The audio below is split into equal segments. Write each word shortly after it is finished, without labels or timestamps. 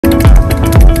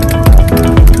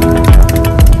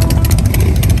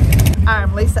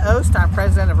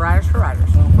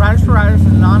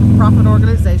nonprofit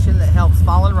organization that helps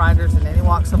fallen riders in any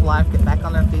walks of life get back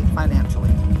on their feet financially.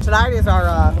 Tonight is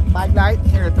our bike night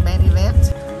here at the main event.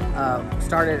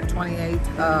 Started at 28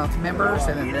 members,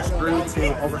 and then this grew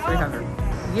to over 300.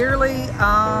 Yearly,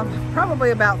 probably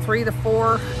about 3 to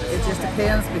 4. It just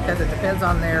depends, because it depends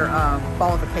on their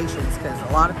qualifications, because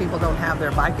a lot of people don't have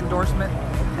their bike endorsement,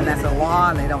 and that's a law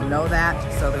and they don't know that.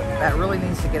 So that really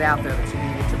needs to get out there, that you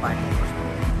need to get your bike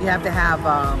endorsement. You have to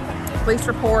have police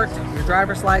report, your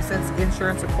driver's license,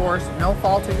 insurance, of course, no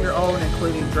fault of your own,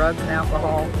 including drugs and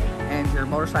alcohol, and your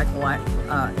motorcycle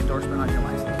endorsement on your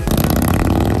license.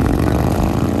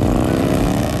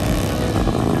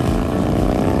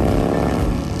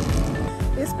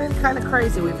 It's been kind of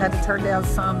crazy. We've had to turn down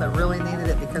some that really needed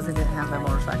it because they didn't have their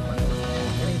motorcycle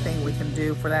endorsement. Anything we can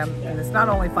do for them, and it's not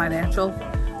only financial.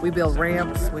 We build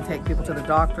ramps, we take people to the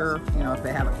doctor, if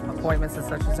they have appointments and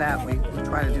such as that, we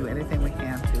try to do anything we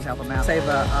can to help them out. Save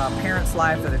a parent's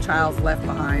life that a child's left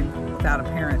behind without a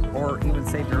parent, or even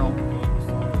save your own.